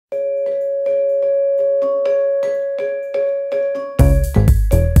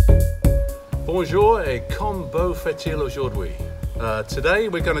Bonjour et comme beau fait-il aujourd'hui. Today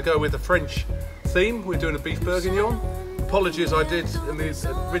we're going to go with a French theme. We're doing a beef bourguignon. Apologies, I did in the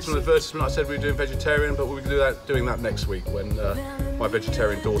original advertisement I said we were doing vegetarian, but we'll be doing that next week when my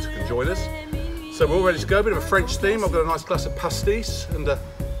vegetarian daughter can join us. So we're all ready to go, a bit of a French theme. I've got a nice glass of pastis and a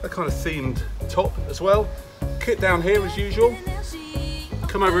kind of themed top as well. Kit down here as usual.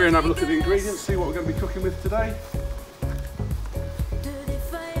 Come over here and have a look at the ingredients, see what we're going to be cooking with today.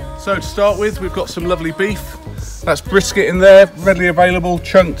 So to start with, we've got some lovely beef. That's brisket in there, readily available,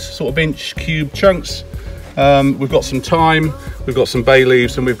 chunked, sort of inch cube chunks. We've got some thyme, we've got some bay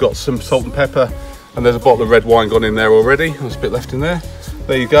leaves, and we've got some salt and pepper. And there's a bottle of red wine gone in there already. There's a bit left in there.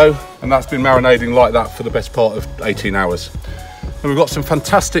 There you go. And that's been marinating like that for the best part of 18 hours. And we've got some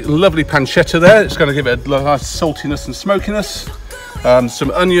fantastic, lovely pancetta there. It's going to give it a nice saltiness and smokiness. Some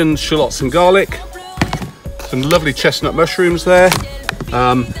onions, shallots and garlic. Some lovely chestnut mushrooms there.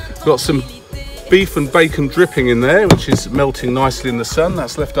 We've got some beef and bacon dripping in there, which is melting nicely in the sun.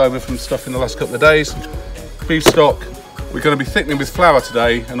 That's left over from stuff in the last couple of days. Beef stock. We're going to be thickening with flour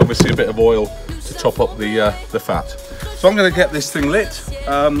today, and obviously a bit of oil to top up the fat. So I'm going to get this thing lit,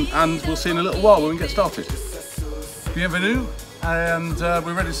 and we'll see in a little while when we get started. Bienvenue, and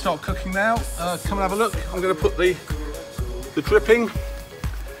we're ready to start cooking now. Come and have a look. I'm going to put the dripping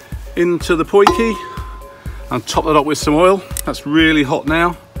into the Potjie and top that up with some oil. That's really hot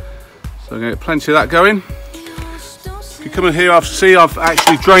now, so I'm going to get plenty of that going. If you come in here, I've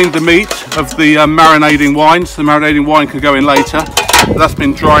actually drained the meat of the marinating wine, so the marinating wine can go in later. But that's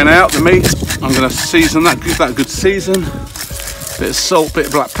been drying out, the meat. I'm going to season that, give that a good season. Bit of salt, bit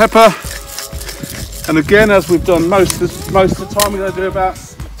of black pepper. And again, as we've done most of the time, we're going to do about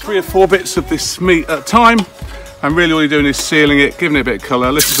 3 or 4 bits of this meat at a time. And really all you're doing is sealing it, giving it a bit of colour.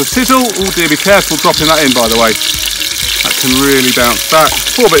 Listen to the sizzle. Oh dear, be careful dropping that in, by the way. That can really bounce back.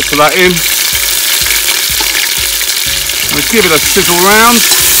 4 bits of that in. I'm going to give it a sizzle round.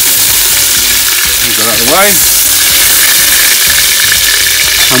 Get that out of the way.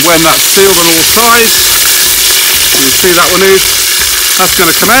 And when that's sealed on all sides, you can see that one is, that's going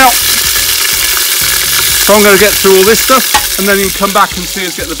to come out. So I'm going to get through all this stuff, and then you can come back and see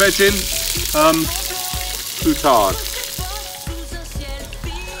us get the veg in. Boutard.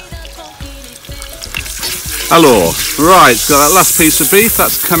 Alors, right, got that last piece of beef,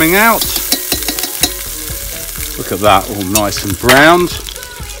 that's coming out. Look at that, all nice and browned.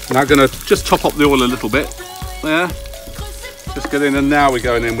 Now going to just top up the oil a little bit there. Just get in, and now we're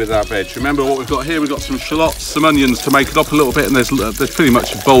going in with our veg. Remember what we've got here, we've got some shallots, some onions to make it up a little bit, and there's pretty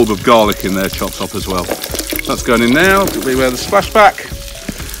much a bulb of garlic in there chopped up as well. That's going in now, beware the splashback.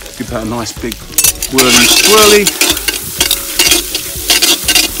 Give that a nice big swirly swirly.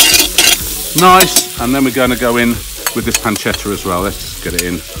 Nice, and then we're going to go in with this pancetta as well. Let's just get it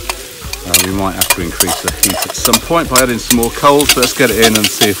in. We might have to increase the heat at some point by adding some more coals, but let's get it in and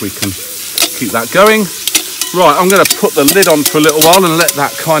see if we can keep that going. Right, I'm going to put the lid on for a little while and let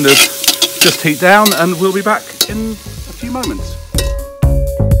that kind of just heat down, and we'll be back in a few moments.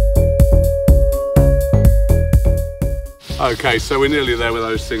 Okay, so we're nearly there with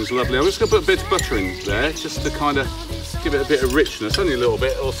those things, lovely. I'm just going to put a bit of butter in there, just to kind of give it a bit of richness, only a little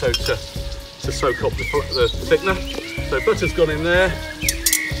bit, also to soak up the thickener. So butter's gone in there.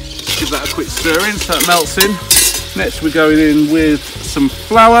 Give that a quick stir in so it melts in. Next we're going in with some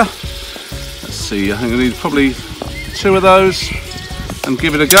flour. Let's see, I think I need probably 2 of those, and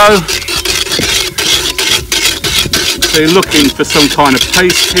give it a go. So you're looking for some kind of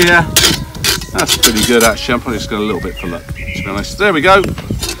paste here. That's pretty good actually. I'm probably just going a little bit for luck, to be honest. There we go.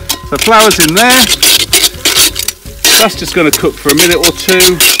 So flour's in there. That's just going to cook for a minute or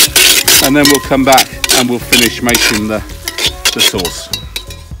 2, and then we'll come back and we'll finish making the sauce.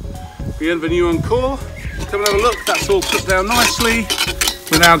 Bienvenue encore. Come and have a look. That's all cooked down nicely.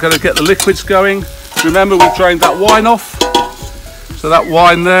 We're now going to get the liquids going. Remember, we've drained that wine off. So that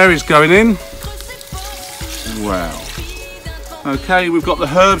wine there is going in. Wow. Okay, we've got the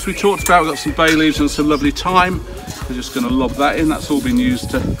herbs we talked about. We've got some bay leaves and some lovely thyme. We're just going to lob that in. That's all been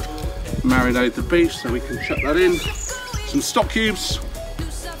used to marinate the beef, so we can chuck that in. Some stock cubes.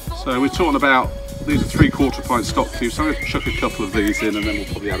 So we're talking about, these are 3/4 pint stock cubes. So I'm going to chuck a couple of these in, and then we'll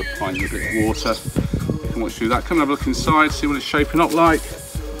probably add a pint and a bit of water. You can watch do that. Come and have a look inside, see what it's shaping up like.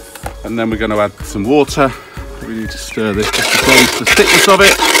 And then we're going to add some water. We need to stir this just to gauge the thickness of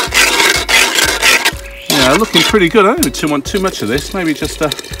it. Yeah, looking pretty good. I don't want too much of this. Maybe just a...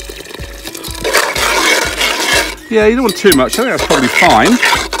 Yeah, you don't want too much. I think that's probably fine.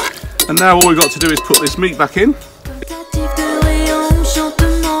 And now all we've got to do is put this meat back in.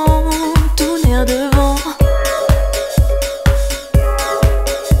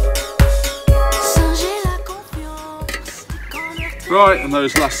 Right, and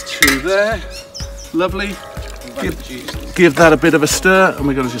those last two there. Lovely. Give that a bit of a stir, and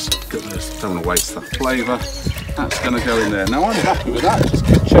we're going to just get this. Don't want to waste that flavour. That's going to go in there. Now I'm happy with that. Just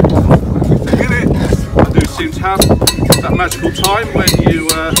check that everything in it. I do seem to have that magical time when you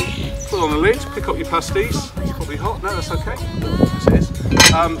put on the lid, pick up your pastis. It's probably hot. No, that's okay. Yes, it is.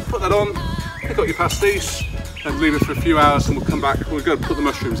 Put that on, pick up your pastis, and leave it for a few hours, and we'll come back. We're going to put the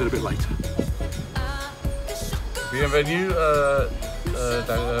mushrooms in a bit later. Bienvenue,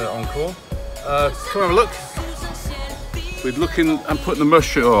 encore. Come have a look. We're looking and putting the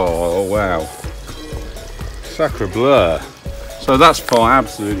mushroom. Oh wow, sacre bleu. So that's fine,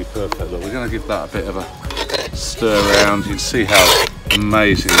 absolutely perfect. Look, we're going to give that a bit of a stir around. You can see how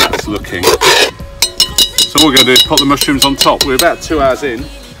amazing that's looking. So what we're going to do is put the mushrooms on top. We're about 2 hours in,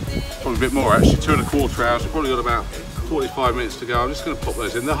 probably a bit more actually, 2¼ hours. We've probably got about 45 minutes to go. I'm just going to pop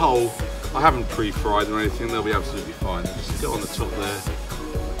those in. The whole, I haven't pre-fried or anything. They'll be absolutely fine. Just get on the top there.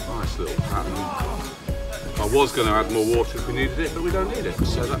 Nice little pattern. I was going to add more water if we needed it, but we don't need it.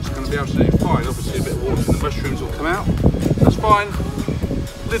 So that's going to be absolutely fine. Obviously a bit of water and the mushrooms will come out. That's fine.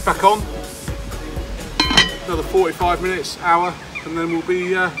 Lid back on. Another 45 minutes, hour, and then we'll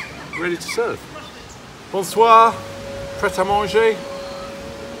be ready to serve. Bonsoir. Prêt à manger.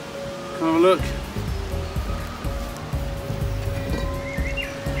 Come have a look.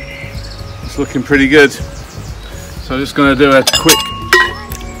 It's looking pretty good. So I'm just going to do a quick.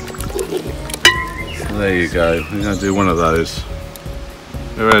 There you go. We're going to do one of those.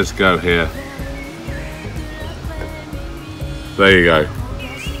 Let's go here. There you go.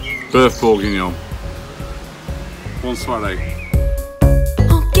 Boeuf Bourguignon. Bonsoir.